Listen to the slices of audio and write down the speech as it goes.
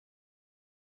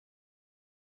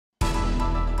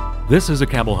This is a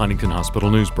Cabell Huntington Hospital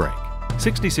Newsbreak.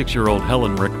 66-year-old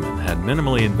Helen Rickman had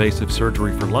minimally invasive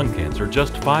surgery for lung cancer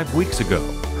just 5 weeks ago.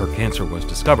 Her cancer was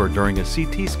discovered during a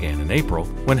CT scan in April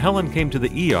when Helen came to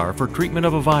the ER for treatment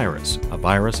of a virus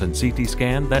and CT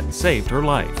scan that saved her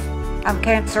life. I'm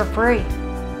cancer-free.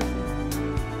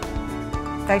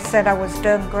 They said I was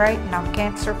doing great and I'm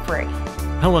cancer-free.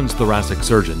 Helen's thoracic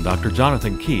surgeon, Dr.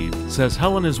 Jonathan Keeve, says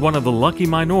Helen is one of the lucky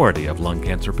minority of lung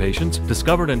cancer patients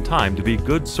discovered in time to be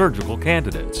good surgical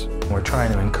candidates. We're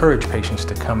trying to encourage patients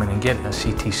to come in and get a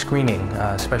CT screening,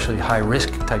 especially high-risk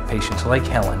type patients like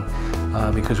Helen,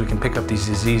 because we can pick up these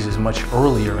diseases much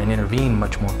earlier and intervene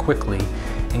much more quickly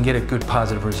and get a good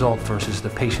positive result versus the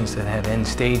patients that have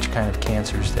end-stage kind of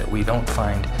cancers that we don't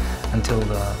find until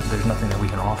there's nothing that we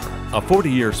can offer. A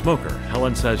 40-year smoker,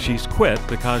 Helen says she's quit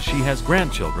because she has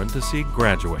grandchildren to see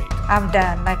graduate. I'm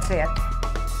done, that's it.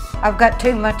 I've got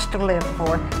too much to live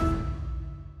for.